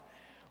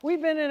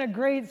We've been in a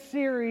great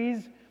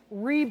series,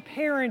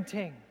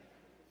 Reparenting.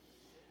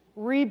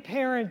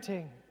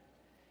 Reparenting.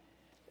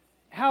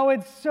 How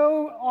it's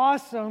so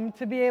awesome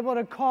to be able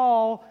to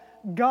call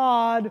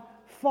God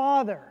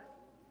Father.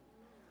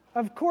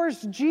 Of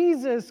course,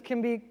 Jesus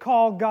can be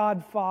called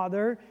God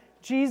Father.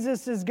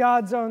 Jesus is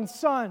God's own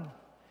Son.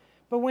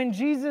 But when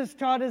Jesus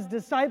taught his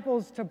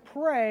disciples to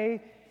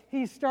pray,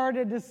 he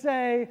started to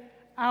say,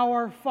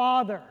 Our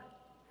Father.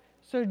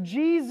 So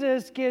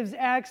Jesus gives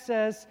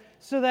access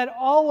so that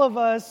all of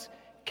us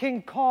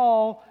can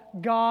call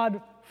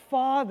God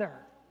Father.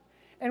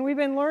 And we've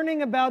been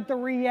learning about the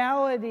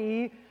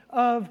reality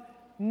of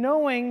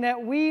knowing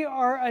that we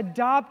are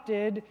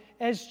adopted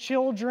as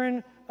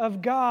children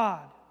of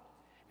God.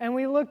 And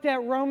we looked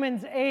at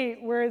Romans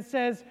 8 where it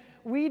says,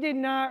 we did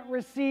not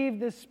receive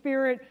the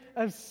spirit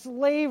of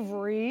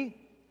slavery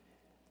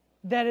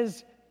that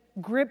is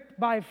gripped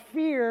by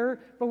fear,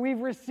 but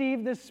we've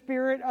received the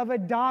spirit of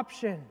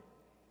adoption.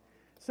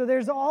 So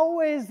there's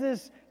always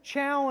this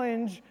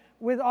challenge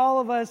with all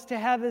of us to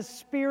have a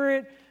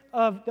spirit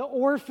of the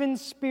orphan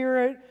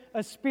spirit,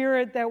 a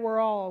spirit that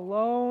we're all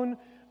alone,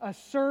 a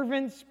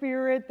servant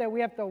spirit that we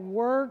have to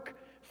work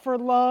for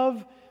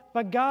love.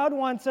 But God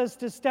wants us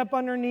to step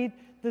underneath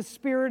the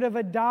spirit of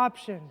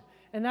adoption.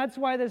 And that's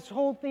why this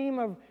whole theme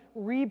of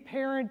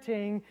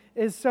reparenting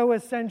is so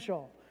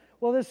essential.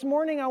 Well, this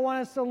morning I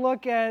want us to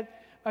look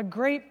at a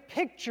great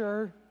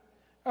picture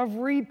of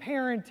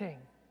reparenting.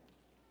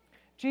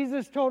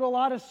 Jesus told a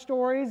lot of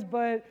stories,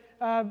 but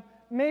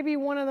maybe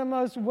one of the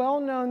most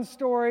well-known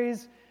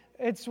stories,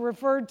 it's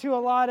referred to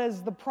a lot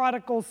as the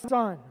Prodigal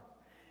Son.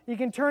 You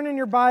can turn in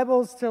your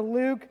Bibles to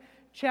Luke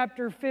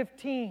chapter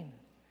 15.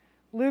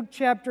 Luke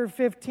chapter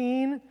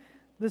 15,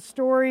 the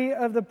story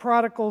of the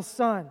Prodigal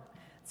Son.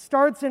 It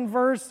starts in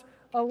verse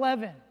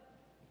 11.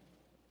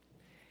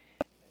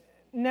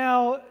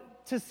 Now,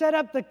 to set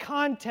up the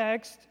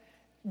context,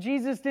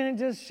 Jesus didn't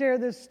just share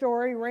this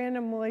story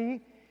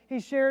randomly. He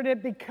shared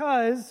it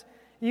because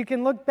you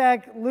can look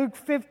back Luke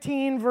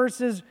 15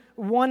 verses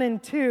 1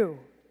 and 2.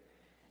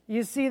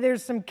 You see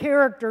there's some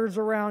characters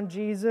around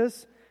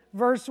Jesus.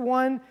 Verse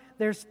 1,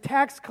 there's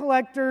tax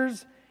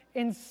collectors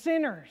and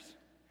sinners.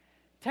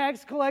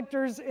 Tax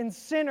collectors and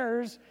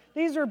sinners,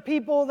 these are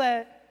people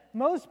that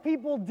most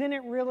people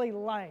didn't really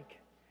like.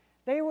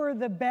 They were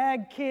the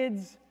bad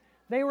kids.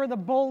 They were the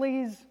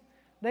bullies.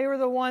 They were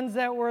the ones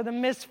that were the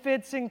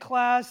misfits in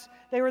class.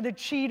 They were the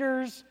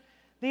cheaters.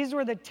 These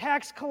were the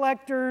tax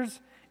collectors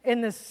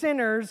and the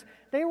sinners.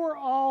 They were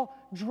all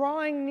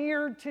drawing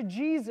near to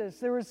Jesus.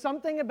 There was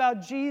something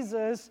about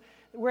Jesus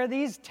where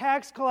these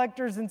tax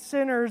collectors and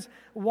sinners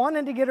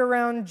wanted to get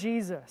around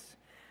Jesus.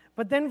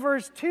 But then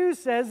verse 2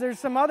 says there's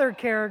some other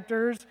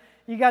characters.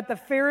 You got the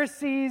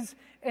Pharisees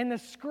and the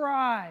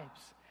scribes.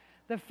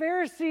 The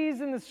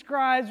Pharisees and the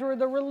scribes were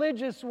the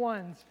religious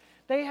ones.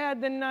 They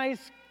had the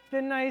nice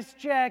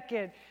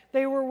jacket.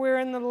 They were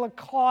wearing the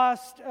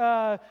Lacoste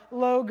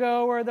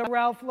logo or the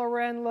Ralph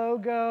Lauren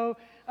logo.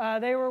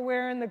 They were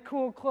wearing the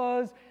cool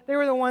clothes. They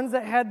were the ones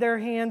that had their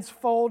hands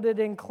folded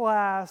in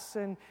class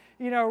and,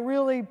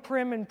 really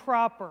prim and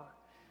proper.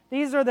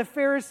 These are the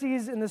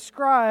Pharisees and the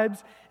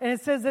scribes, and it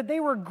says that they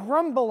were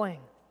grumbling.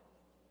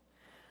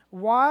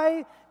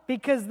 Why?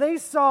 Because they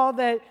saw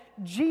that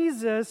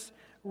Jesus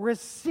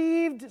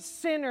received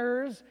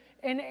sinners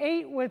and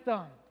ate with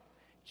them.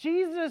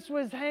 Jesus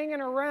was hanging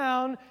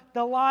around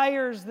the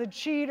liars, the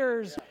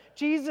cheaters.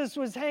 Jesus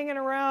was hanging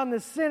around the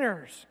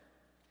sinners.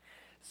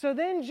 So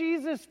then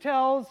Jesus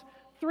tells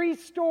 3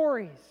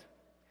 stories.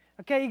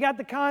 Okay, you got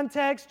the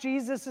context.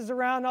 Jesus is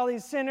around all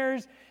these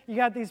sinners. You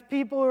got these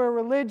people who are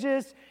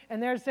religious,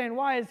 and they're saying,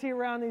 why is he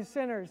around these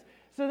sinners?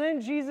 So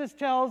then Jesus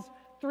tells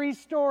 3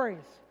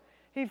 stories.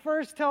 He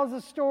first tells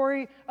a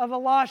story of a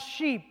lost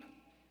sheep.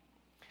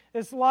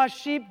 This lost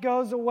sheep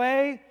goes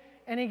away,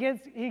 and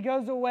he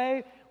goes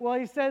away. Well,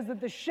 he says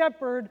that the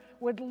shepherd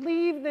would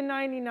leave the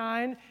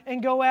 99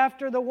 and go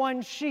after the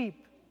one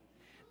sheep.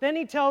 Then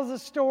he tells a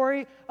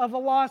story of a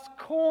lost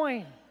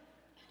coin.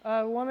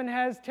 A woman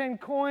has 10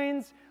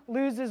 coins,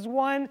 loses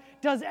one,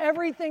 does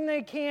everything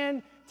they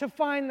can to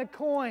find the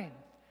coin.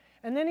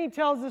 And then he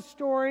tells the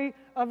story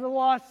of the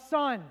lost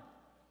son.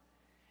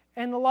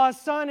 And the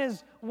lost son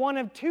is one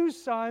of 2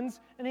 sons,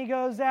 and he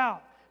goes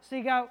out. So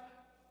you got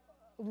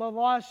the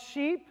lost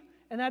sheep,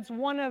 and that's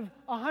one of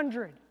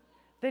 100.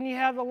 Then you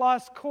have the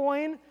lost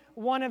coin,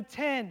 one of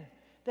 10.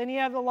 Then you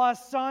have the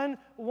lost son,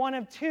 one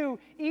of 2,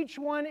 each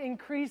one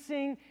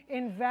increasing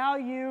in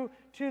value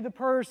to the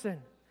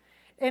person.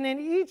 And in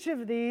each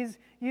of these,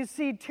 you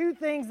see 2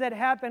 things that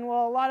happen.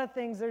 Well, a lot of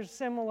things are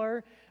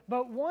similar,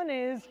 but one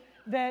is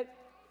that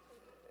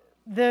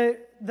the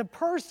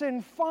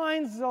person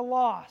finds the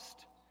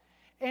lost.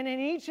 And in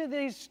each of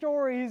these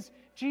stories,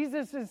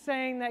 Jesus is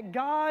saying that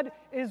God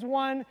is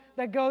one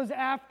that goes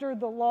after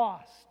the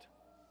lost.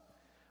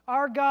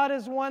 Our God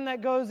is one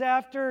that goes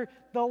after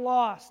the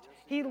lost.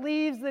 He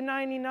leaves the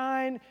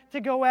 99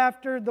 to go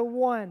after the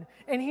one.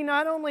 And he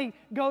not only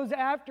goes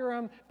after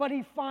him, but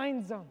he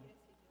finds them.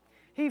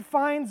 He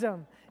finds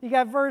them. You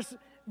got verse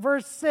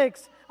Verse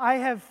 6, I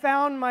have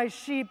found my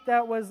sheep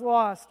that was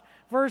lost.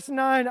 Verse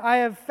 9, I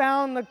have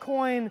found the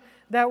coin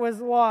that was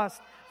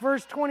lost.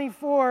 Verse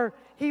 24,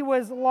 he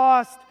was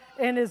lost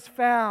and is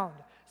found.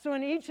 So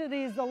in each of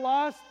these, the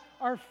lost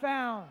are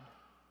found.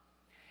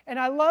 And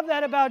I love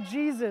that about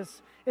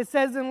Jesus. It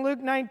says in Luke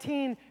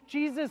 19,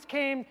 Jesus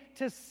came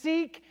to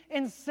seek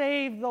and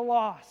save the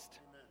lost.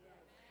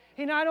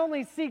 He not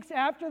only seeks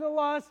after the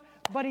lost,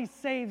 but he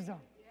saves them.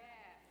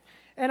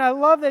 And I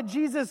love that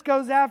Jesus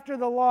goes after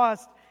the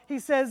lost. He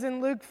says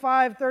in Luke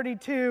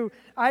 5:32,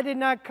 I did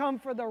not come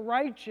for the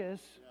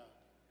righteous,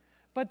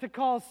 but to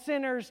call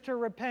sinners to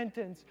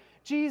repentance.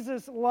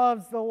 Jesus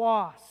loves the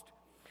lost.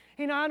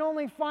 He not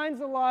only finds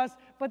the lost,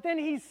 but then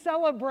he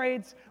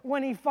celebrates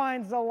when he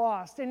finds the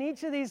lost. In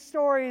each of these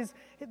stories,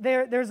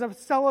 there's a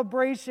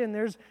celebration,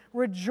 there's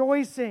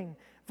rejoicing.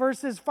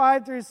 Verses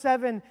 5 through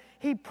 7,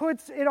 he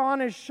puts it on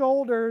his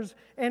shoulders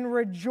and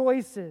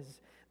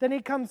rejoices. Then he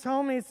comes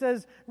home and he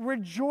says,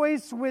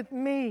 rejoice with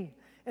me.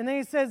 And then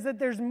he says that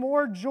there's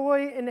more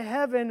joy in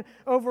heaven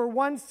over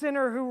one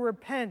sinner who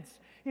repents.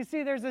 You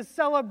see, there's a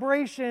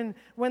celebration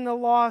when the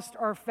lost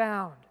are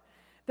found.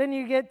 Then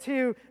you get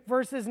to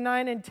verses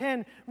 9 and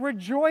 10.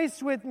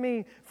 Rejoice with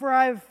me, for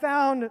I have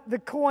found the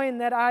coin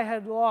that I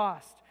had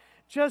lost.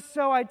 Just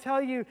so I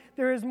tell you,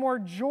 there is more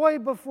joy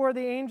before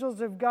the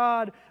angels of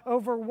God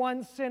over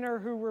one sinner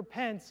who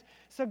repents.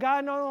 So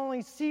God not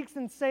only seeks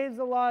and saves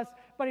the lost,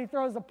 but he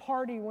throws a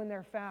party when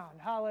they're found.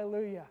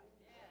 Hallelujah.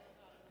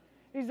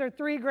 These are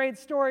three great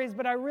stories,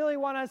 but I really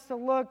want us to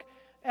look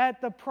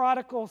at the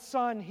prodigal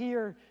son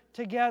here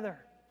together.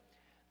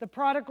 The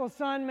prodigal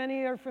son,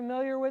 many are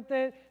familiar with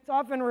it. It's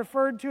often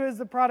referred to as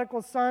the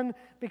prodigal son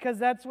because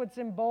that's what's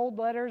in bold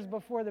letters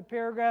before the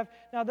paragraph.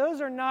 Now, those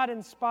are not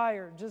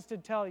inspired, just to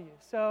tell you.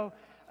 So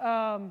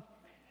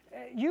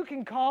you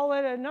can call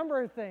it a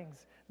number of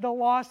things. The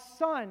lost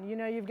son. You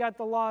know, you've got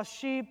the lost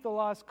sheep, the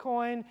lost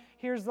coin.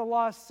 Here's the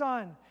lost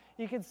son.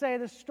 You could say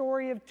the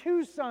story of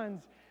two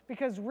sons,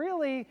 because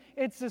really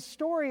it's a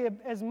story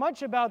as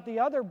much about the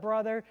other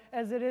brother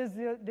as it is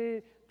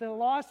the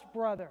lost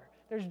brother.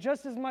 There's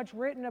just as much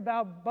written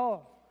about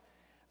both.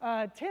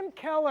 Tim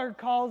Keller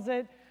calls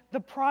it the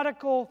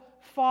prodigal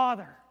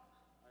father.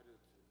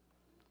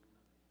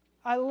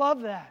 I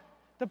love that.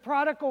 The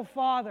prodigal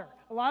father.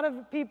 A lot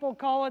of people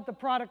call it the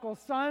prodigal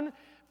son.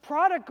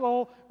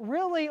 Prodigal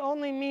really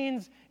only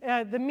means,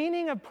 the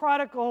meaning of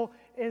prodigal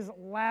is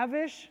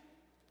lavish,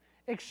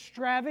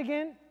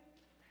 extravagant,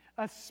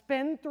 a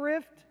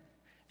spendthrift,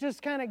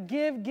 just kind of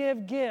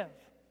give.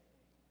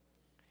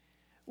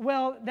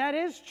 Well, that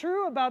is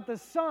true about the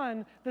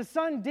son. The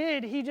son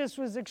did. He just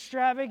was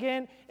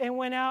extravagant and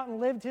went out and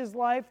lived his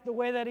life the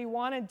way that he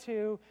wanted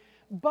to.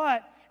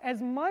 But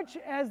as much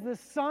as the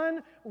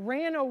son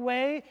ran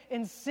away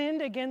and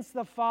sinned against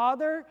the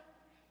father,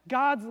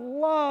 God's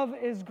love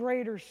is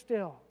greater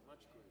still.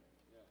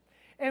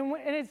 And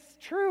it's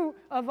true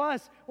of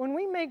us. When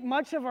we make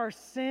much of our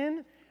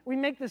sin, we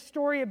make the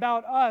story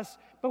about us.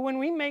 But when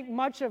we make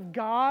much of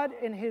God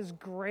and his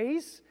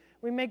grace,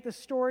 we make the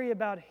story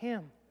about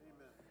him.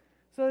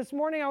 So this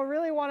morning, I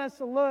really want us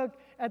to look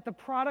at the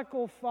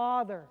prodigal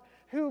father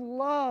who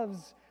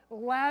loves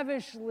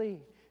lavishly,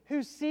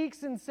 who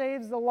seeks and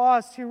saves the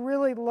lost, who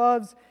really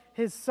loves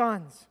his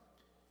sons.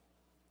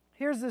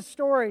 Here's the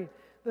story.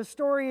 The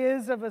story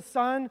is of a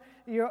son.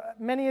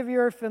 Many of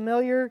you are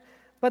familiar,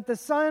 but the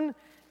son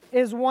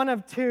is one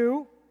of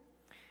two.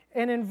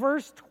 And in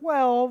verse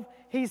 12,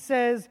 he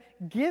says,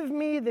 give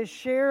me the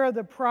share of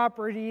the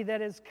property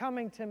that is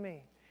coming to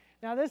me.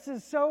 Now, this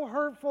is so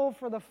hurtful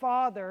for the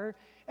father.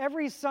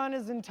 Every son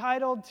is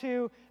entitled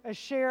to a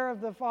share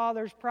of the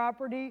father's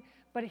property,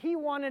 but he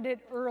wanted it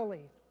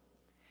early.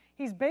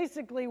 He's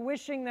basically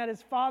wishing that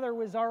his father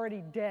was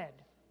already dead.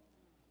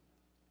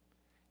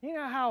 You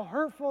know how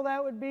hurtful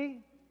that would be?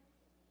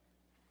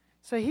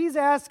 So he's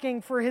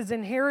asking for his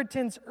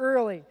inheritance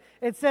early.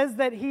 It says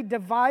that he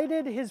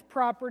divided his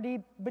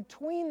property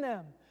between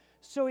them.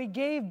 So he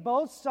gave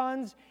both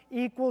sons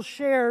equal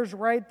shares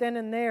right then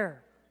and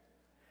there.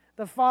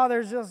 The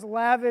father's just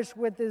lavish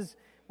with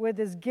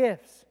his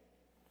gifts.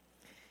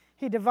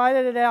 He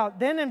divided it out.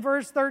 Then in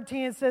verse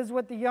 13 it says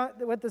what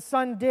the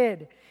son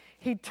did.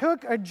 He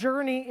took a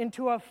journey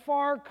into a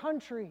far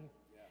country.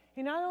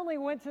 He not only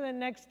went to the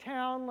next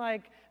town,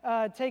 like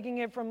taking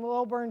it from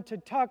Lilburn to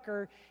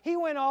Tucker, he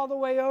went all the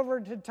way over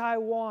to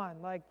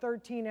Taiwan, like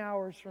 13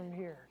 hours from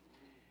here.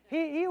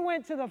 He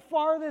went to the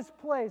farthest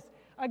place.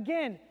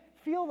 Again,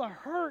 feel the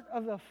hurt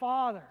of the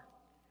father.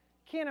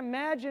 Can't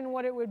imagine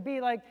what it would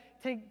be like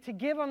to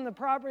give him the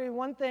property,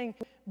 one thing,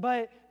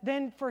 but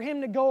then for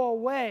him to go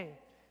away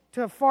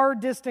to a far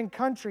distant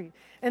country.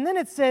 And then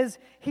it says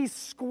he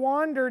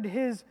squandered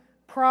his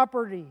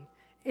property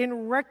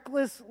in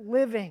reckless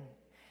living.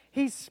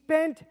 He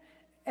spent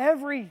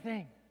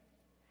everything.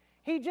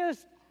 He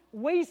just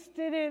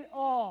wasted it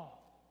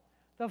all.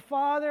 The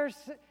father,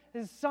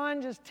 his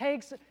son just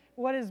takes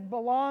what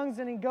belongs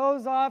and he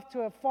goes off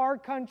to a far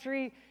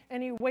country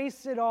and he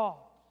wastes it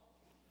all.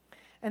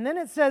 And then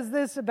it says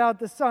this about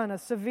the son: a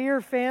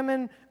severe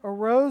famine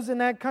arose in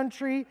that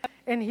country,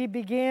 and he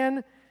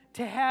began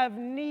to have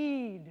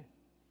need.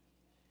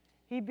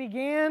 He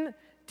began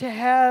to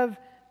have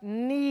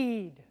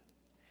need.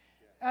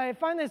 I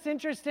find this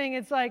interesting.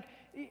 It's like,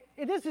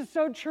 this is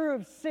so true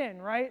of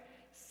sin, right?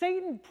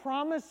 Satan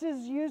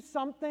promises you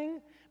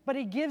something, but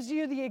he gives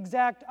you the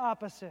exact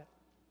opposite.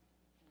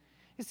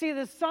 You see,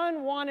 the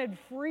son wanted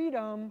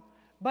freedom,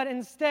 but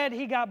instead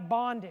he got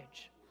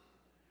bondage.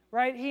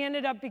 Right? He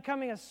ended up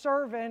becoming a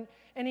servant,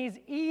 and he's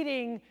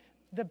eating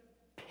the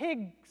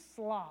pig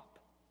slop.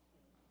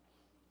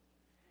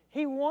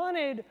 He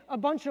wanted a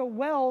bunch of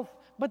wealth,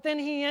 but then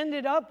he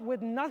ended up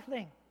with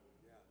nothing.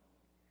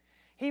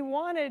 He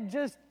wanted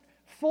just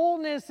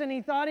fullness, and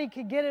he thought he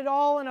could get it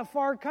all in a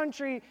far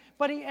country,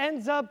 but he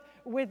ends up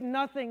with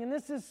nothing. And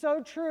this is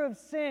so true of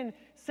sin.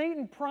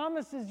 Satan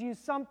promises you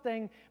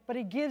something, but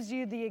he gives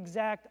you the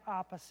exact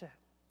opposite.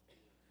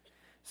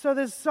 So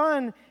the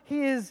son,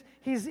 he's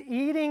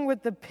eating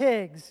with the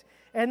pigs.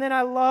 And then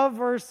I love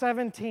verse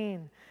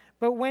 17.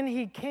 But when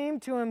he came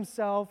to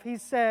himself, he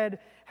said,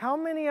 "How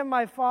many of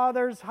my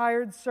father's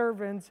hired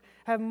servants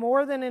have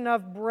more than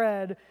enough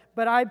bread,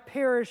 but I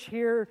perish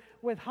here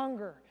with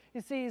hunger?"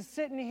 You see, he's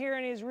sitting here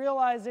and he's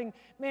realizing,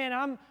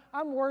 man,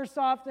 I'm worse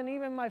off than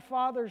even my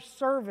father's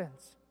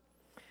servants.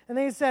 And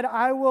then he said,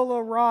 "I will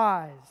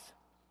arise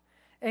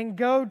and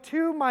go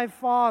to my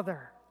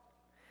father.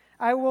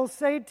 I will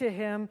say to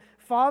him,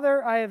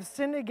 'Father, I have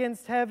sinned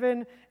against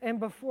heaven and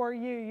before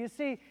you.'" You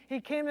see,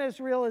 he came to this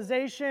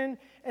realization,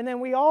 and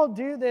then we all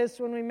do this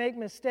when we make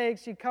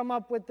mistakes. You come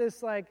up with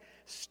this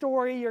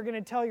story you're going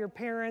to tell your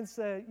parents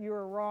that you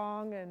were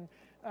wrong, and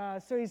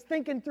so he's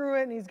thinking through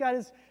it, and he's got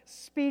his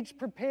speech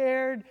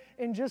prepared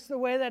in just the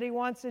way that he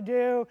wants to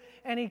do,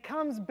 and he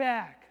comes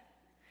back.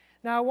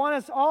 Now, I want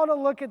us all to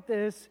look at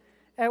this,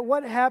 at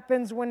what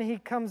happens when he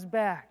comes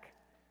back.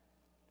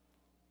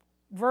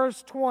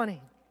 Verse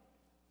 20.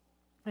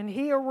 And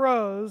he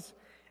arose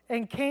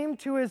and came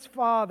to his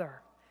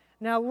father.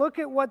 Now look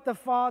at what the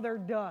father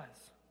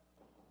does.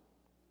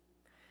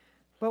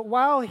 But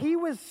while he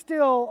was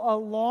still a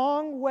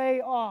long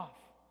way off,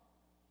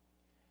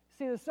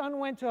 see, the son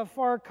went to a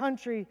far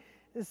country.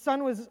 The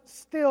son was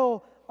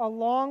still a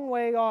long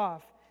way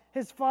off.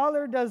 His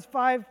father does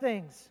 5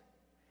 things.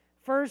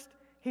 First,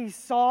 he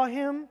saw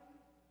him.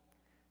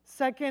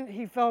 Second,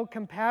 he felt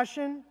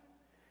compassion.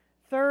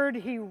 Third,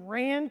 he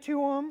ran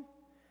to him.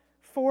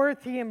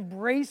 Fourth, he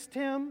embraced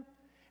him.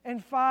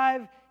 And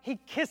 5, he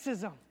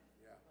kisses him.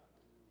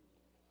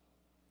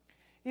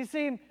 You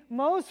see,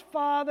 most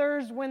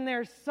fathers, when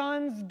their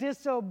sons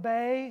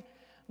disobey,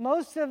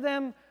 most of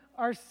them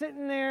are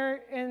sitting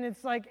there and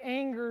it's like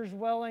anger's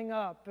welling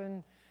up.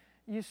 And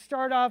you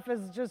start off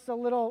as just a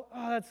little,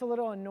 oh, that's a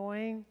little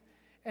annoying.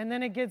 And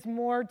then it gets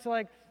more to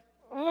like,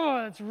 oh,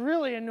 that's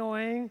really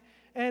annoying.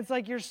 And it's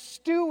like you're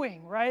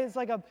stewing, right? It's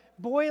like a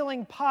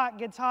boiling pot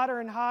gets hotter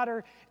and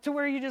hotter to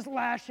where you just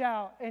lash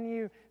out and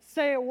you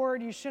say a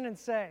word you shouldn't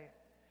say.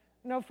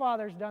 No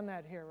father's done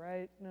that here,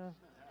 right? No.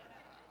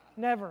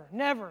 Never.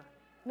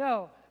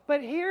 No.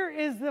 But here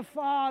is the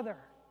Father.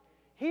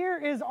 Here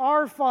is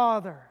our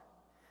Father.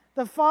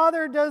 The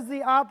Father does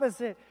the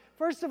opposite.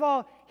 First of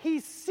all, he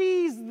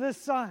sees the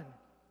Son.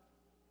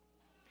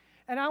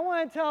 And I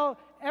want to tell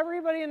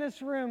everybody in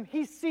this room,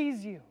 he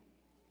sees you.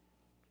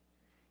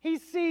 He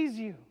sees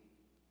you.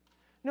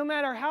 No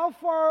matter how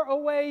far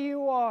away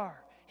you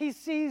are, he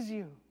sees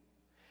you.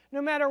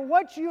 No matter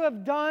what you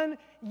have done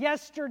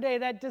yesterday,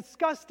 that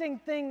disgusting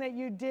thing that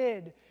you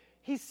did,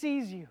 he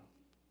sees you.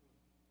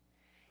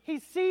 He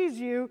sees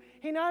you.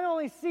 He not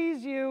only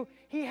sees you,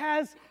 he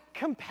has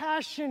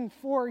compassion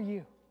for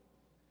you.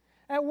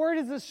 That word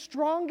is the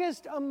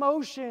strongest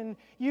emotion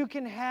you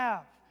can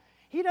have.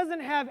 He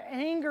doesn't have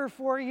anger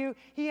for you.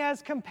 He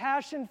has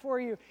compassion for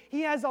you.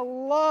 He has a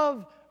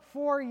love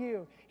for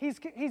you.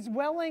 He's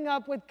welling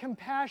up with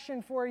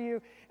compassion for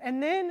you.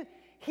 And then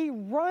he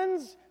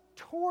runs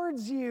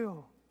towards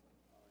you.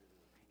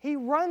 He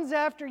runs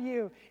after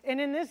you. And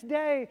in this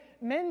day,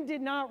 men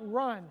did not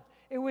run.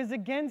 It was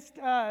against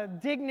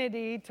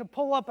dignity to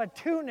pull up a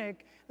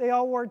tunic. They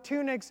all wore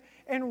tunics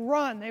and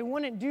run. They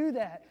wouldn't do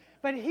that.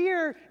 But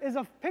here is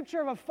a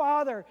picture of a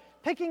father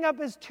picking up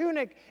his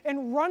tunic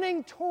and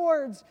running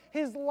towards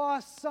his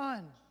lost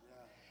son.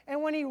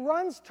 And when he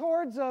runs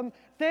towards him,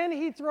 then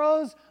he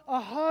throws a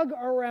hug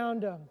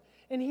around him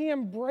and he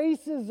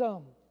embraces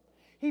him.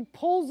 He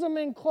pulls him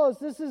in close.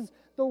 This is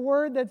the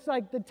word that's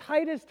like the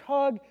tightest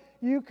hug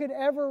you could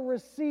ever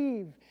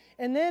receive.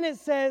 And then it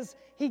says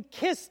he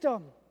kissed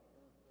him.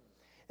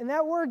 And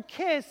that word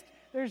kissed,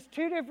 there's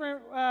two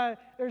different,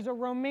 there's a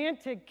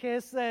romantic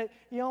kiss that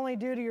you only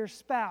do to your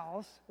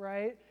spouse,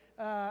 right?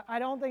 I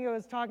don't think it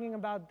was talking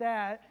about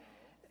that.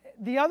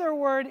 The other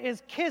word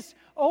is kiss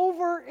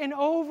over and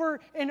over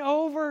and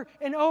over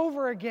and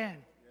over again.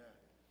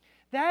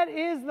 That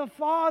is the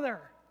Father.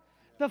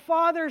 The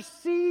Father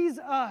sees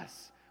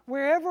us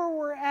wherever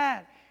we're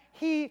at.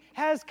 He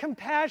has has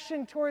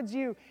compassion towards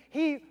you.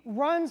 He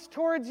runs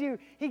towards you.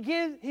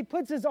 He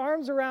puts his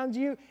arms around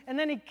you, and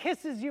then he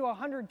kisses you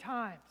 100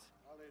 times.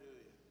 Hallelujah.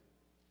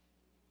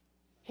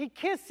 He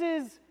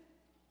kisses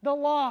the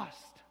lost.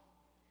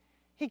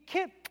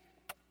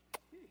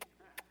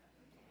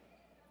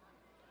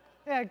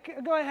 Yeah,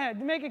 go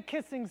ahead. Make a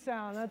kissing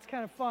sound. That's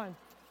kind of fun.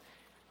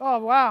 Oh,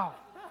 wow.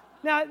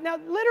 Now,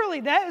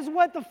 literally, that is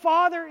what the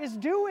Father is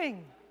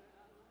doing.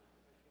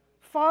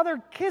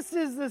 Father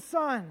kisses the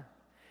Son.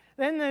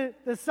 Then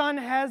the Son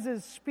has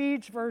his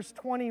speech, verse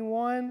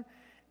 21.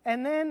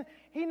 And then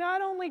he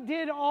not only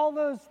did all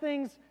those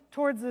things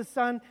towards the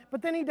Son,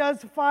 but then he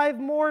does 5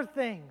 more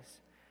things.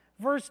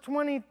 Verse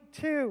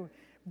 22,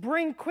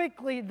 bring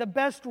quickly the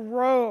best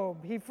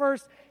robe. He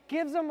first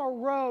gives him a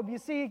robe. You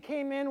see, he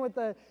came in with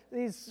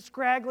these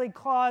scraggly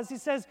claws. He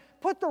says,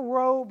 put the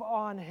robe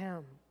on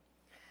him.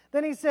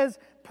 Then he says,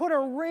 put a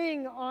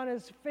ring on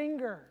his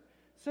finger.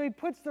 So he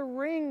puts the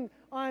ring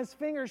on his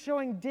finger,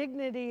 showing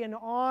dignity and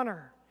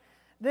honor.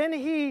 Then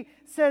he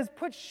says,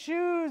 put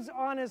shoes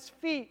on his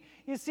feet.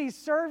 You see,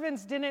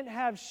 servants didn't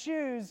have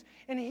shoes.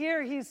 And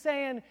here he's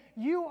saying,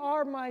 you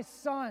are my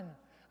son.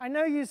 I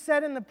know you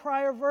said in the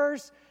prior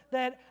verse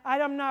that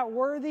I'm not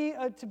worthy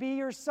to be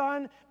your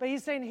son. But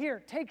he's saying,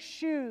 here, take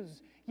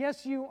shoes.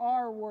 Yes, you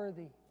are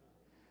worthy.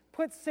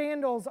 Put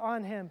sandals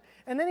on him.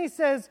 And then he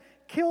says,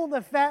 kill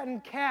the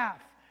fattened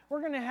calf.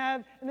 And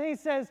then he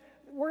says,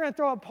 we're going to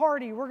throw a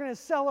party. We're going to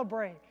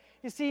celebrate.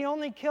 You see, you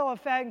only kill a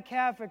fattened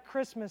calf at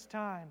Christmas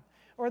time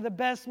or the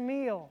best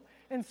meal.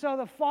 And so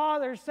the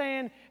Father's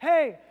saying,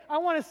 hey, I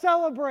want to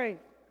celebrate.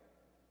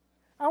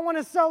 I want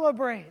to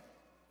celebrate.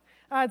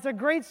 It's a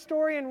great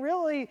story, and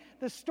really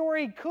the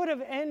story could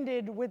have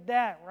ended with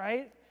that,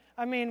 right?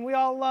 I mean, we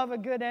all love a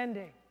good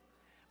ending.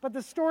 But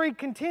the story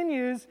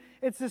continues.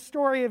 It's the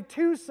story of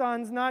 2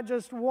 sons, not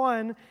just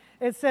one.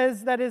 It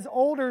says that his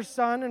older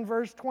son, in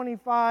verse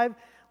 25,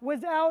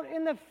 was out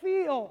in the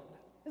field.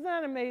 Isn't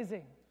that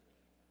amazing?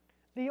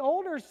 The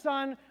older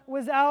son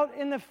was out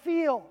in the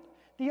field.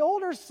 The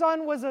older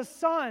son was a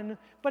son,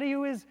 but he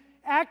was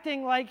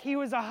acting like he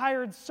was a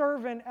hired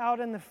servant out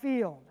in the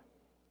field.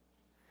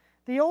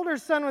 The older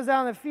son was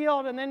out in the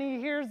field, and then he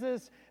hears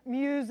this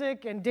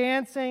music and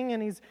dancing,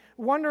 and he's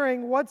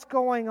wondering what's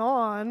going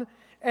on.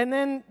 And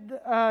then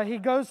he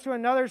goes to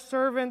another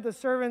servant. The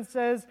servant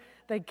says,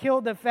 they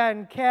killed the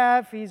fattened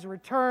calf. He's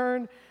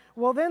returned.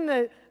 Well, then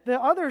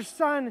the other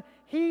son,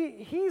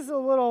 he's a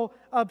little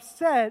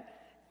upset,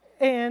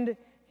 and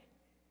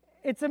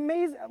it's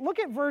amazing. Look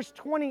at verse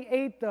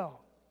 28, though.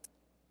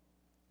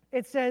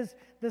 It says,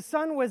 the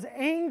son was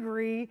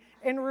angry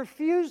and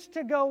refused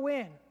to go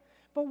in.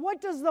 But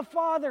what does the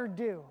father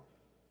do?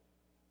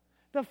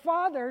 The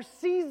father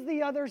sees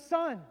the other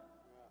son.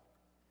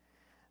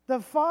 The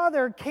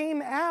father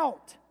came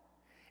out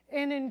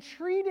and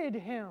entreated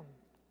him.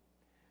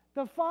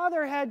 The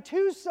father had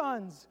 2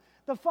 sons.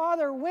 The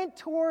father went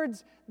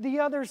towards the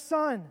other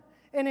son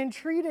and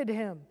entreated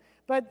him.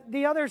 But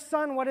the other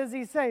son, what does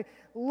he say?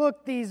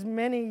 Look, these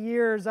many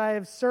years I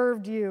have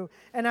served you,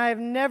 and I have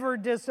never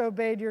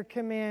disobeyed your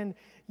command.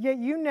 Yet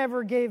you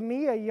never gave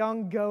me a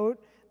young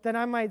goat that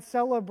I might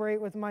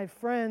celebrate with my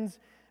friends.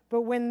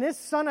 But when this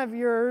son of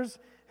yours,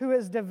 who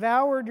has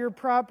devoured your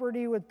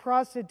property with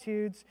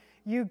prostitutes,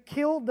 you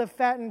killed the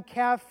fattened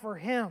calf for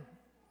him.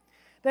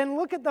 Then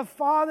look at the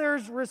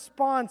father's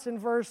response in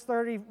verse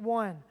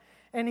 31.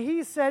 And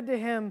he said to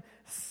him,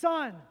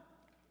 son.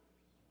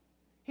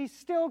 He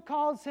still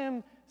calls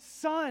him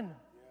son.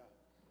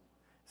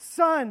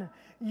 Son,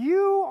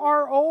 you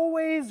are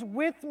always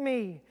with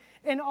me,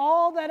 and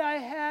all that I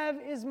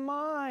have is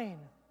mine.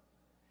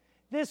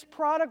 This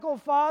prodigal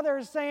father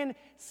is saying,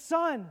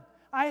 son,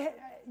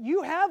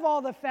 you have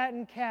all the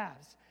fattened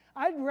calves.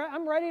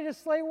 I'm ready to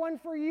slay one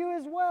for you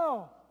as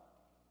well.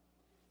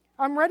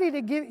 I'm ready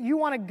to give, you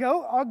want a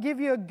goat? I'll give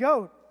you a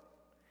goat.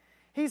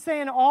 He's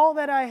saying, all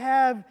that I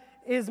have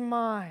is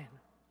mine.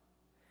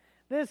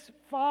 This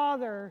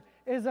father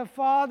is a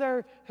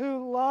father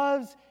who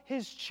loves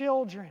his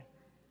children.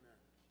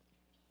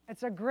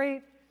 It's a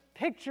great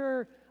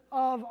picture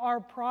of our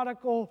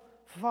prodigal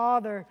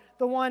Father,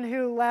 the one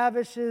who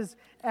lavishes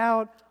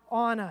out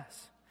on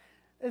us.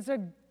 It's a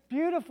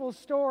beautiful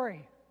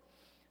story.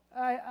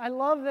 I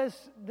love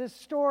this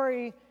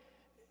story.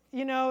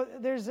 You know,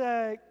 there's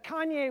a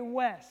Kanye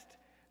West,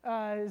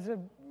 is a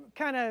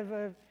kind of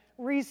a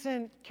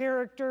recent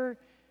character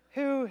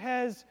who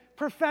has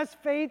professed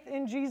faith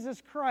in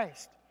Jesus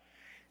Christ.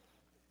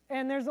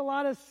 And there's a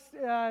lot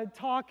of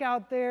talk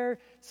out there.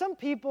 Some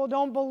people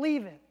don't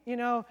believe it. You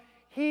know,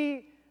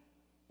 he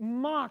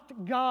mocked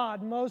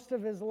God most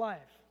of his life.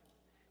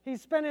 He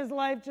spent his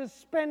life just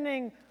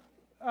spending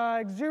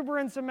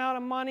exuberant amount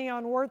of money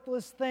on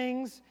worthless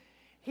things.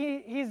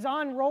 He's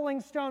on Rolling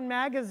Stone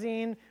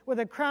magazine with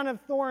a crown of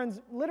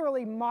thorns,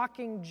 literally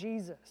mocking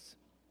Jesus.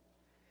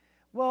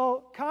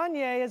 Well,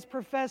 Kanye has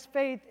professed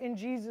faith in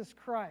Jesus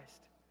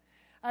Christ.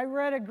 I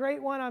read a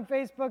great one on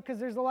Facebook because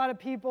there's a lot of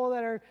people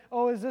that are,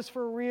 is this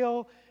for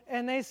real?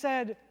 And they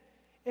said,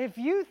 if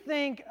you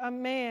think a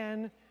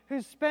man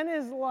who spent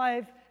his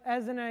life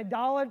as an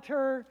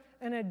idolater,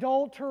 an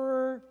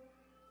adulterer,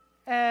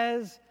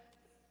 as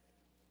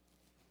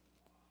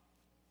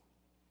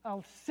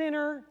a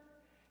sinner,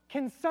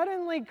 can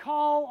suddenly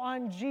call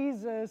on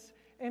Jesus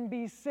and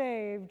be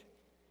saved,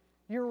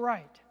 you're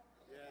right.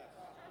 Yeah.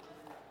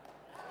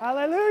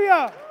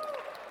 Hallelujah.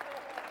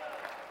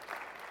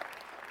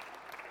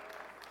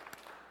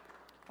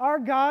 Our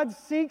God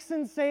seeks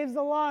and saves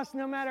the lost.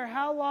 No matter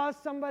how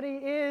lost somebody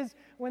is,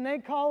 when they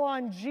call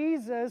on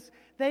Jesus,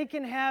 they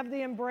can have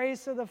the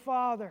embrace of the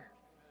Father.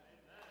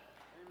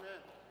 Amen.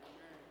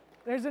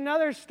 There's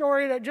another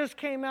story that just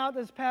came out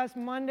this past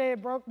Monday.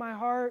 It broke my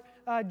heart.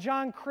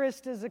 John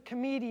Christ is a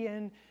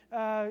comedian,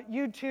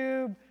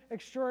 YouTube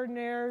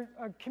extraordinaire,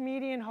 a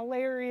comedian,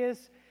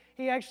 hilarious.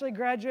 He actually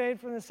graduated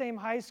from the same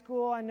high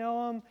school. I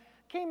know him.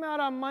 Came out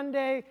on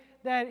Monday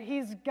that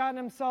he's gotten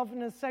himself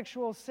into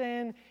sexual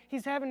sin.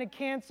 He's having to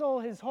cancel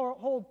his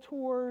whole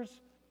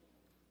tours.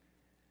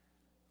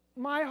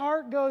 My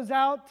heart goes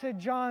out to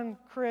John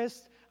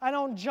Christ. I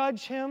don't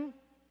judge him.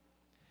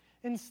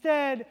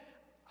 Instead,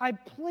 I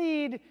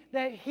plead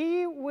that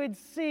he would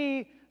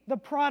see the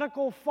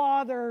prodigal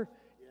father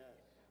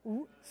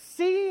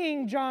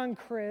seeing John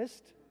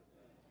Christ,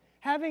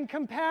 having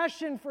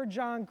compassion for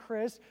John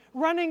Christ,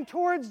 running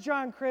towards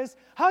John Christ,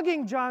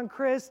 hugging John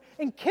Christ,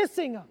 and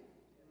kissing him.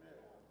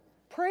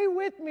 Pray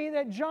with me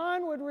that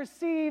John would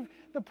receive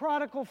the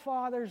prodigal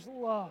father's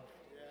love.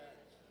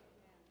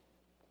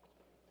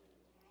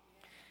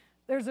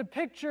 There's a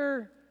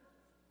picture,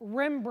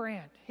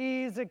 Rembrandt.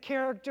 He's a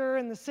character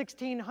in the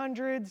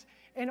 1600s,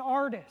 an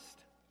artist.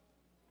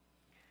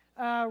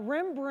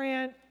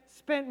 Rembrandt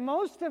spent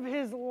most of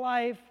his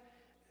life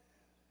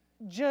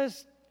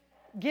just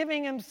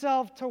giving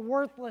himself to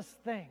worthless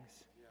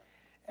things.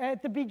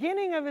 At the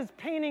beginning of his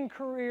painting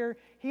career,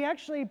 he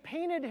actually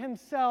painted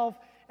himself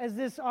as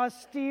this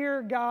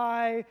austere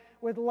guy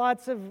with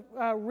lots of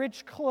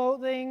rich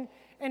clothing,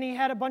 and he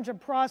had a bunch of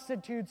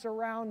prostitutes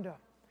around him.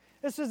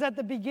 This was at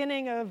the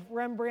beginning of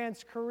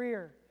Rembrandt's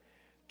career.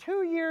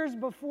 2 years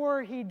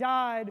before he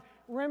died,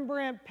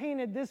 Rembrandt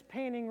painted this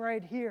painting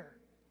right here.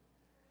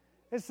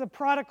 It's the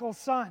prodigal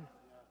son.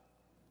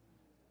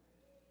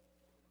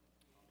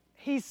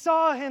 He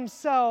saw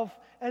himself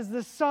as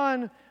the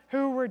son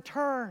who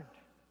returned.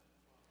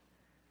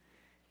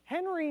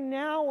 Henry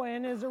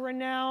Nouwen is a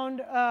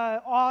renowned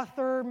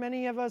author.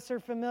 Many of us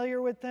are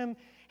familiar with him.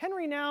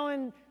 Henry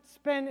Nouwen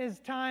spent his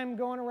time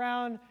going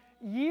around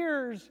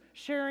years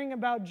sharing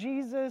about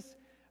Jesus,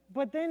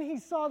 but then he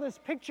saw this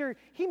picture.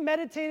 He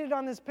meditated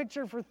on this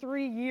picture for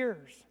 3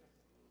 years.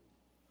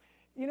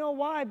 You know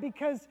why?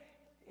 Because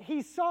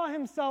he saw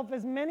himself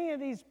as many of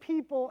these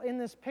people in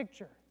this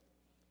picture.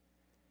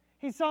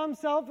 He saw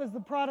himself as the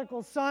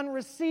prodigal son,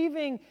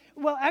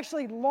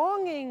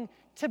 longing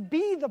to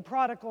be the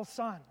prodigal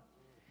son.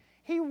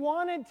 He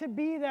wanted to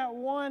be that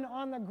one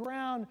on the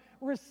ground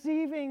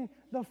receiving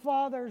the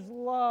Father's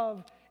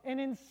love. And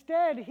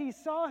instead, he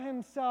saw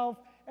himself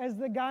as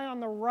the guy on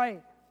the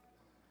right,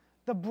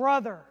 the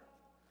brother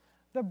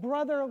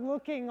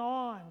looking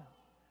on,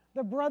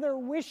 the brother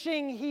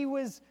wishing he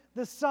was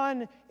the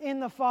son in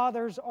the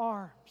Father's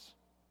arms.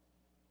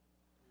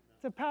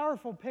 It's a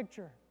powerful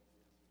picture.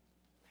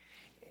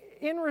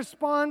 In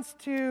response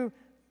to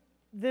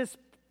this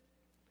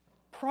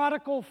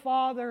prodigal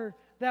father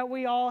that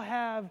we all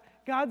have,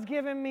 God's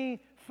given me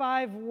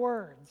 5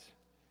 words.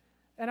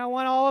 And I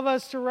want all of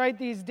us to write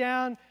these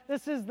down.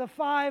 This is the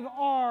 5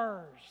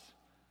 R's.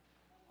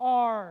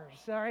 R's.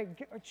 All right,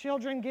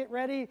 children, get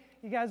ready.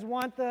 You guys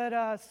want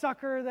that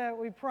sucker that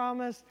we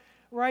promised?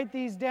 Write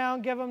these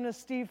down. Give them to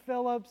Steve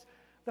Phillips.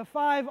 The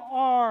 5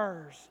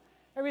 R's.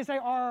 Everybody say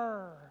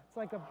R. It's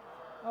like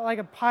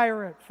a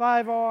pirate.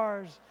 5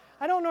 R's.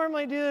 I don't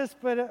normally do this,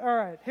 but all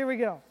right, here we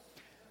go.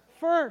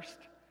 First,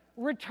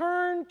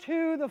 return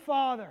to the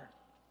Father.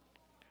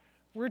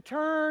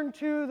 Return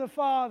to the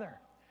Father.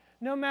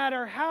 No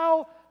matter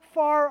how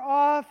far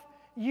off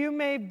you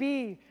may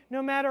be,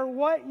 no matter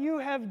what you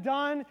have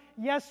done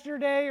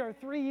yesterday or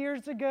 3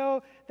 years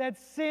ago, that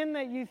sin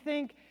that you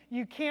think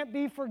you can't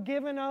be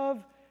forgiven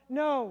of,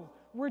 no,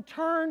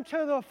 return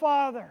to the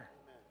Father.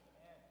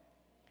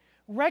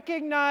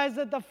 Recognize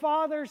that the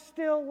Father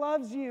still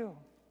loves you.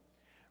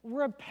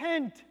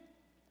 Repent.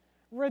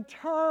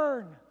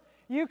 Return.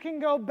 You can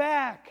go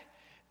back.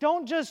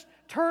 Don't just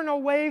turn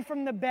away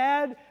from the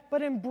bad,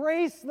 but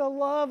embrace the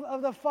love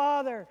of the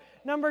Father.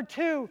 Number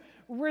 2,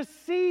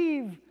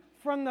 receive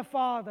from the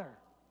Father.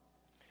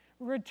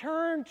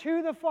 Return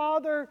to the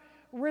Father.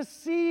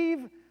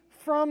 Receive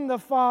from the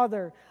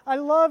Father. I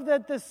love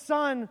that the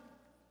Son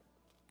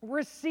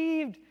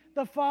received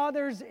the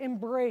Father's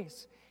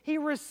embrace. He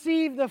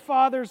received the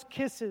Father's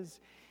kisses.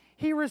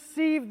 He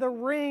received the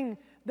ring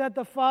that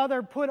the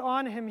Father put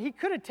on him. He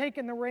could have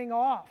taken the ring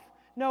off.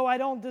 No, I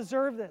don't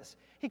deserve this.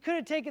 He could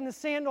have taken the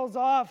sandals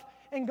off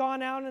and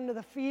gone out into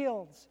the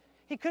fields.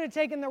 He could have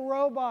taken the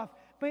robe off,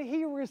 but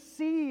he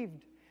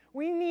received.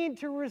 We need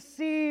to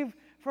receive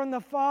from the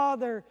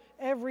Father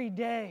every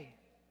day.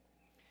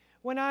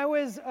 When I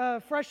was a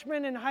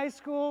freshman in high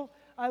school,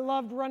 I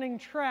loved running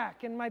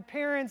track, and my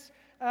parents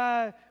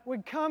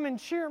would come and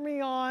cheer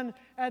me on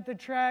at the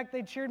track.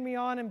 They cheered me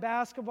on in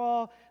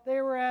basketball.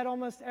 They were at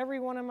almost every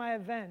one of my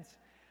events.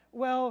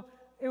 Well,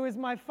 it was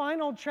my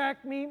final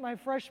track meet my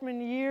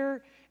freshman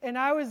year, and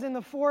I was in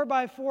the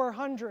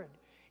 4x400.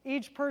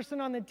 Each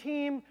person on the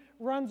team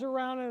runs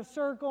around in a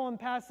circle and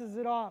passes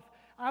it off.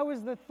 I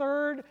was the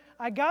third.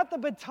 I got the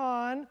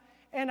baton,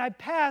 and I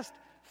passed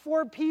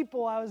 4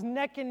 people. I was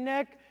neck and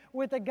neck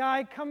with a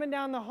guy coming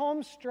down the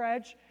home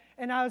stretch,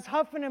 and I was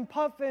huffing and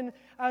puffing.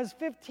 I was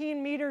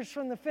 15 meters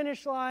from the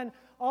finish line.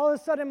 All of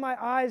a sudden, my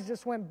eyes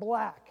just went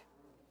black.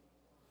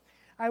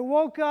 I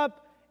woke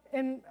up,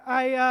 and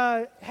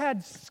I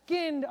had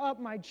skinned up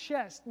my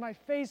chest. My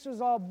face was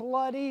all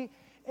bloody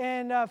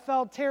and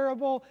felt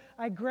terrible.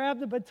 I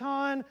grabbed the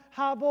baton,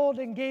 hobbled,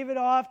 and gave it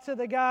off to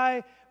the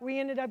guy. We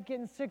ended up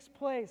getting 6th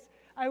place.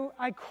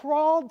 I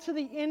crawled to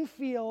the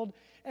infield,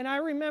 and I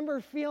remember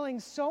feeling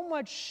so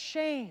much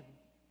shame.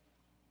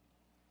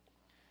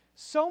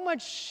 So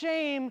much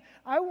shame,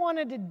 I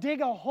wanted to dig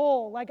a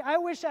hole. Like, I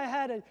wish I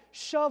had a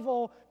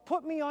shovel.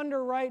 Put me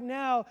under right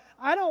now.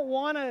 I don't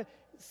want to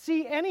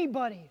see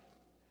anybody.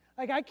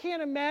 Like, I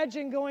can't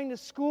imagine going to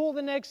school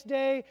the next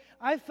day.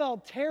 I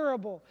felt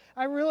terrible.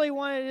 I really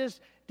wanted to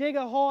just dig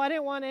a hole. I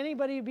didn't want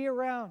anybody to be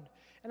around.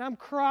 And I'm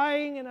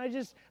crying, and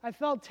I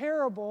felt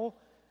terrible.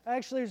 I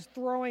actually was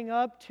throwing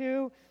up,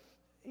 too.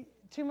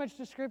 Too much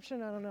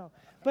description? I don't know.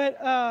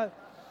 But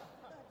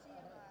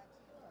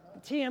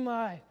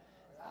TMI.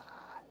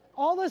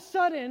 All of a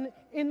sudden,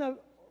 in the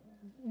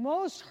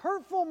most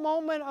hurtful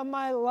moment of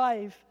my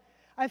life,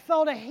 I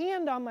felt a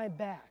hand on my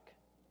back.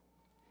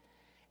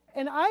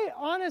 And I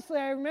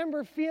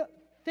remember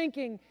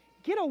thinking,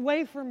 get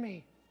away from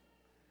me.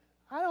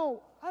 I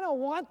don't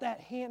want that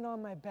hand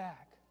on my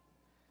back.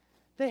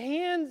 The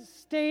hand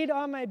stayed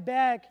on my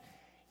back,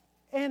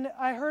 and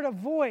I heard a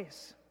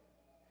voice.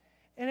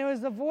 And it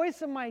was the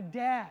voice of my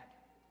dad.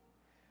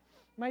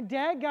 My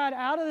dad got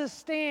out of the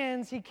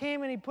stands. He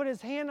came and he put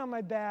his hand on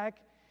my back,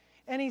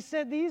 and he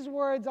said these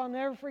words, I'll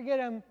never forget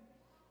them.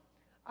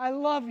 I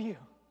love you.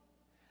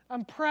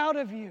 I'm proud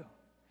of you.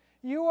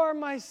 You are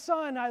my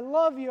son. I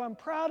love you. I'm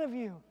proud of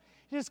you.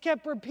 He just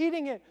kept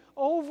repeating it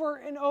over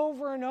and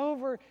over and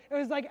over. It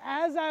was like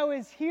as I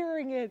was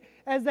hearing it,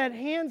 as that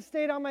hand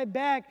stayed on my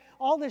back,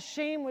 all the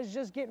shame was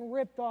just getting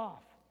ripped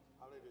off.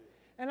 Hallelujah.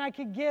 And I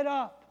could get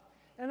up,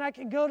 and I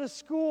could go to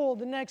school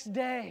the next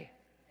day.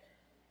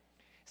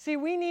 See,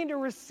 we need to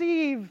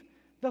receive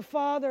the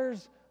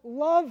Father's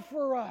love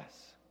for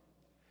us.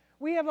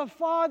 We have a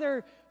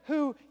Father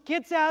who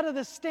gets out of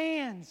the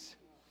stands.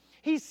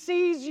 He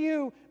sees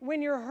you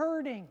when you're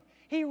hurting.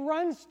 He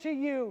runs to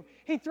you.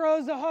 He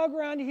throws a hug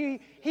around you.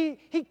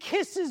 He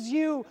kisses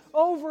you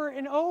over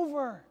and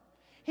over.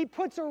 He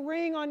puts a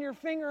ring on your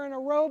finger and a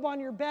robe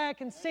on your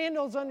back and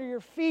sandals under your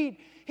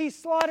feet. He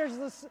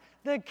slaughters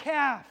the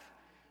calf.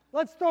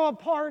 Let's throw a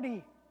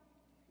party.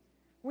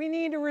 We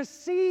need to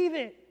receive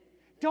it.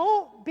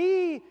 Don't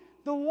be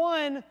the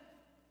one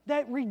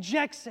that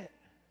rejects it.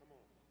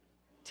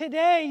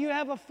 Today you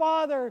have a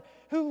Father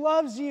who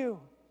loves you.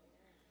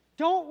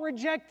 Don't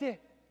reject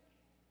it.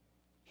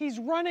 He's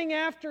running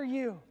after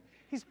you.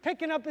 He's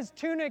picking up his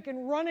tunic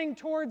and running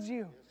towards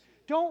you.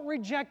 Don't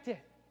reject it.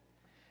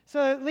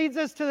 So it leads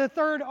us to the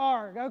third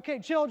R. Okay,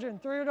 children,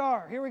 third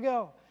R. Here we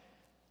go.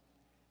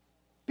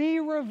 Be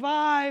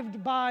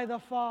revived by the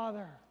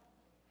Father.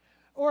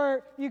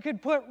 Or you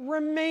could put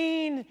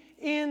remain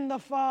in the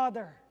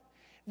Father.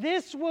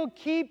 This will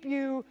keep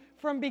you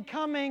from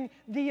becoming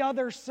the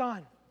other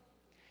son.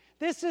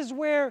 This is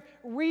where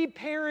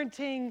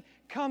reparenting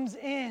comes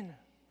in.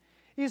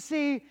 You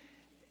see,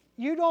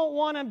 you don't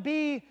want to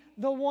be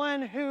the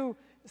one who...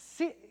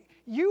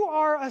 you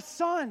are a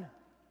son.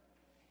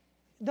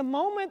 The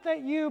moment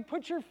that you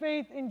put your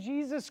faith in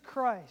Jesus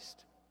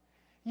Christ,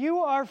 you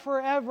are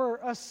forever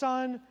a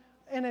son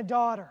and a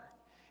daughter.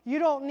 You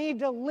don't need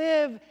to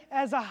live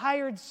as a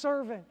hired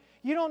servant.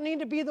 You don't need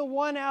to be the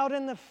one out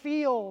in the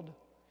field.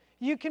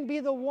 You can be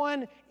the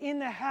one in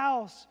the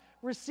house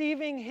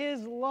receiving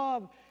His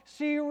love.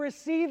 So you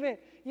receive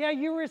it. Yeah,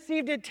 you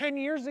received it 10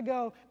 years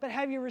ago, but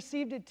have you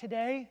received it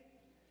today?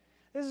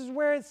 This is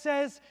where it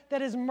says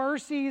that His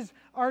mercies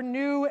are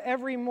new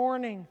every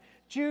morning.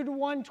 Jude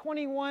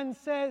 1:21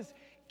 says,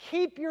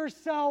 keep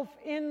yourself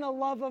in the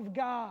love of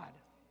God.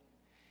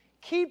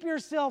 Keep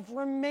yourself,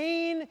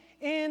 remain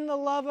in the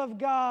love of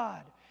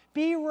God.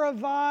 Be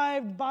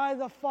revived by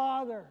the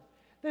Father.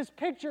 This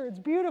picture, it's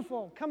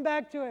beautiful. Come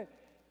back to it.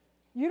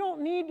 You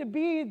don't need to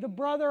be the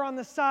brother on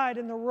the side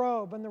in the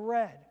robe and the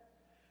red.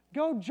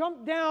 Go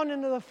jump down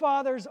into the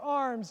Father's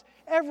arms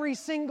every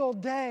single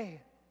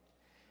day.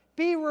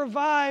 Be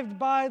revived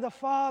by the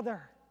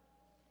Father.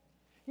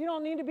 You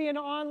don't need to be an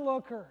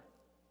onlooker,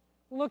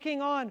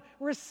 looking on.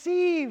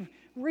 Receive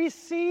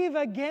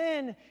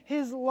again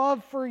His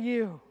love for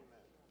you.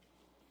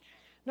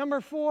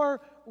 Number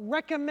 4,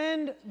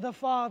 recommend the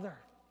Father.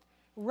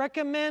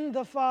 Recommend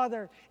the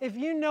Father. If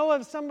you know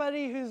of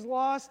somebody who's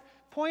lost,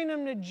 point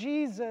them to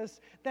Jesus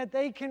that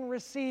they can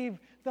receive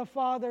the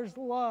Father's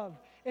love.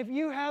 If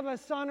you have a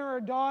son or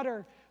a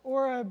daughter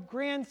or a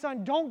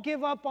grandson, don't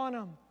give up on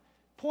them.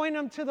 Point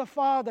them to the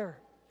Father.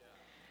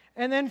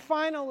 And then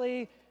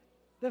finally,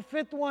 the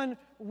fifth one,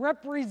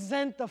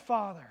 represent the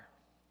Father.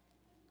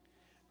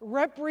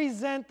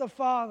 Represent the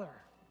Father.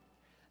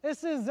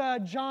 This is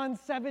John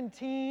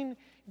 17.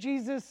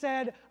 Jesus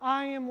said,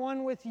 I am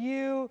one with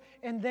you,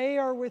 and they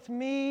are with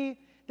me,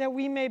 that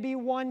we may be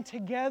one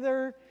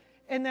together,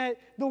 and that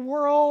the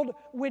world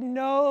would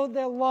know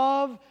the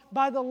love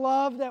by the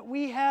love that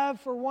we have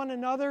for one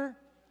another.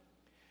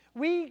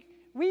 We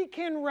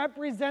can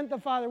represent the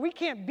Father. We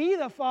can't be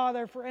the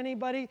Father for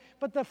anybody,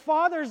 but the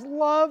Father's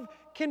love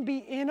can be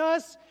in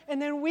us,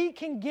 and then we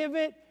can give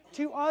it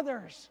to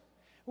others.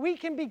 We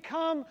can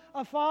become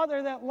a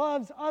father that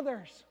loves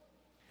others.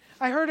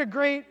 I heard a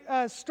great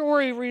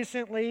story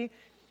recently.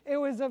 It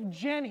was of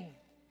Jenny.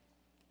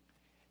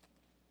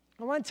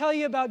 I want to tell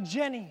you about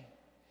Jenny.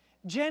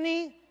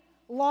 Jenny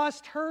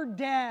lost her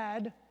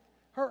dad,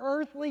 her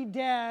earthly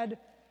dad,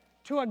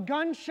 to a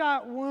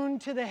gunshot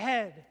wound to the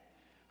head.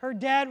 Her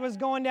dad was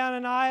going down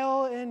an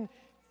aisle and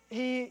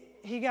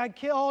he got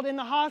killed in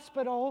the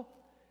hospital.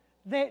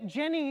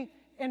 Jenny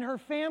and her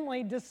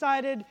family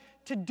decided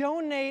to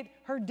donate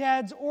her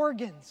dad's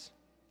organs.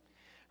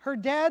 Her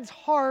dad's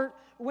heart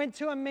went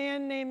to a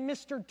man named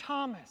Mr.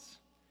 Thomas.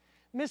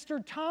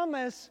 Mr.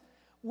 Thomas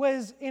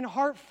was in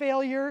heart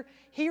failure.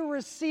 He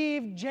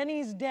received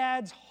Jenny's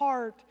dad's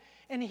heart,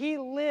 and he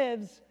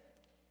lives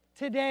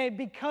today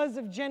because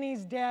of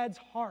Jenny's dad's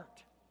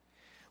heart.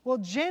 Well,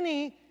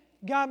 Jenny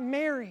got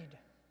married,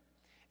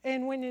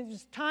 and when it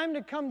was time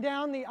to come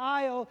down the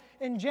aisle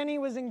and Jenny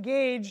was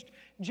engaged,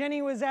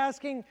 Jenny was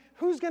asking,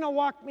 who's going to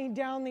walk me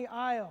down the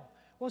aisle?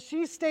 Well,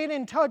 she stayed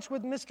in touch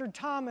with Mr.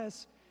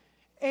 Thomas,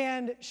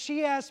 and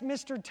she asked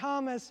Mr.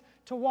 Thomas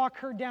to walk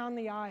her down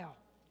the aisle.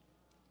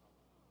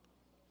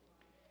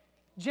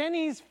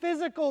 Jenny's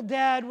physical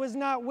dad was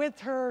not with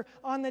her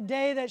on the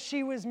day that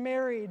she was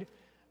married,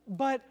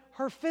 but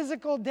her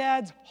physical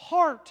dad's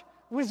heart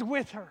was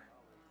with her.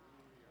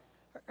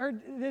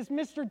 This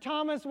Mr.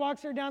 Thomas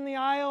walks her down the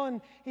aisle,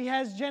 and he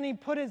has Jenny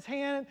put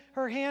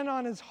her hand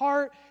on his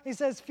heart. He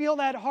says, feel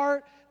that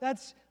heart?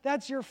 That's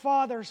your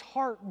Father's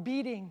heart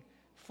beating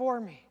for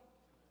me.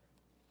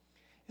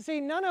 You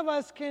see, none of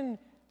us can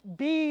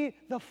be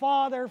the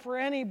Father for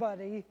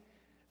anybody,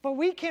 but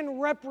we can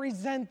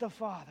represent the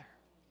Father.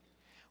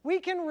 We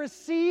can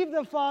receive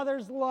the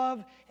Father's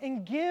love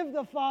and give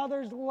the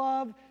Father's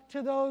love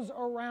to those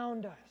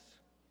around us.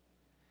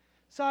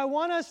 So I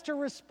want us to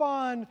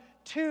respond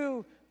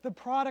to the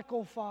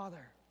prodigal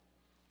father.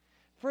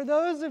 For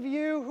those of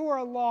you who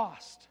are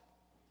lost,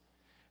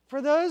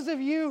 for those of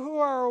you who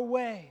are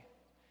away,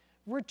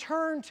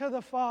 return to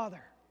the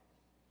Father.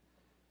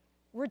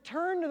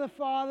 Return to the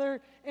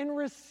Father and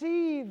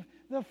receive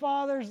the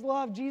Father's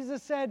love.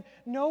 Jesus said,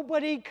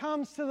 nobody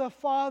comes to the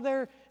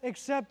Father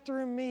except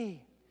through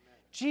me.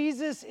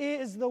 Jesus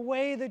is the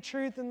way, the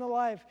truth, and the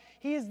life.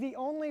 He is the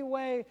only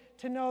way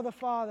to know the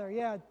Father.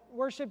 Yeah,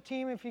 worship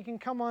team, if you can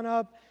come on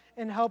up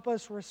and help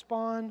us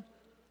respond.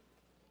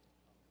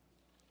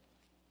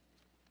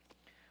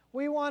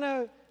 I want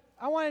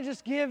to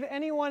just give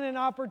anyone an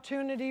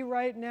opportunity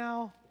right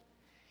now.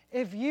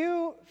 If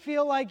you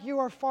feel like you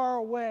are far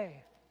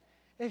away,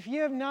 if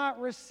you have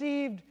not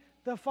received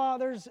the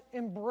Father's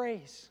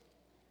embrace,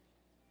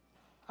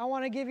 I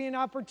want to give you an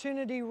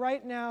opportunity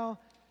right now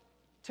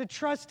to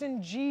trust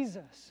in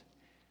Jesus.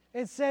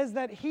 It says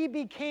that He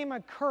became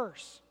a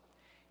curse.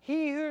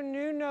 He who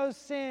knew no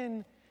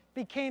sin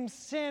became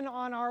sin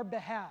on our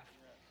behalf.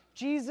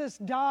 Jesus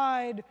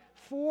died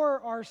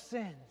for our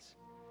sins.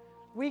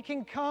 We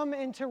can come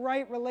into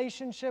right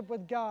relationship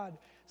with God.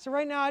 So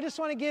right now, I just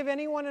want to give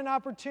anyone an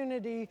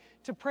opportunity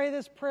to pray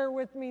this prayer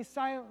with me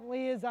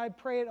silently as I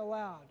pray it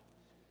aloud.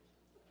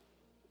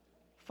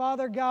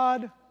 Father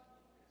God,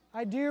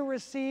 I do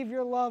receive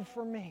your love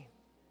for me.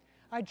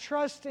 I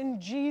trust in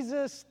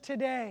Jesus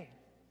today.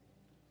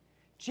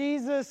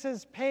 Jesus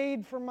has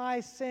paid for my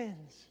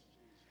sins.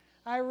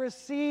 I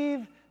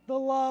receive the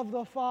love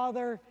the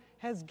Father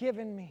has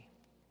given me.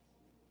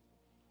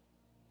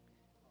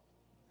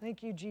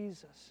 Thank you,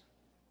 Jesus.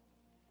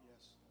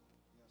 Yes.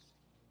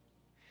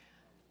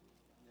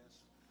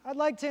 I'd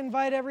like to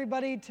invite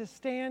everybody to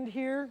stand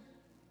here.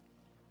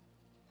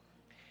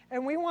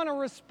 And we want to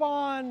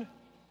respond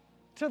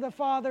to the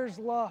Father's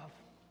love.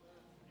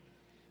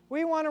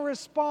 We want to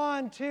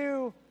respond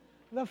to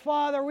the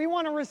Father. We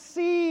want to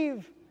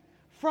receive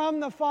from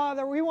the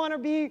Father. We want to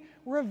be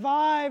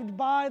revived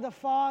by the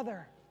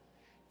Father.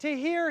 To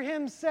hear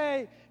Him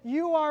say,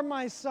 you are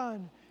my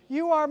son.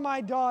 You are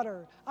my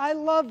daughter. I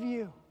love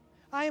you.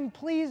 I am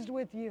pleased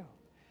with you.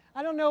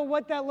 I don't know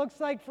what that looks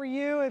like for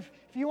you. If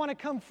you want to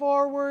come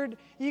forward,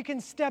 you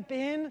can step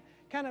in,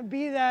 kind of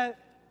be that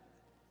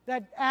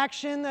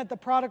action that the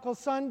prodigal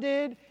son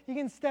did. You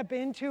can step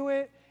into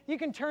it. You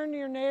can turn to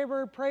your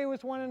neighbor, pray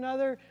with one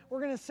another.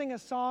 We're going to sing a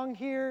song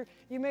here.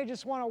 You may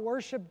just want to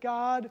worship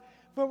God,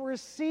 but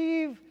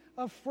receive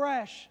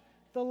afresh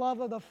the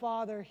love of the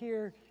Father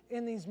here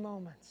in these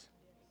moments.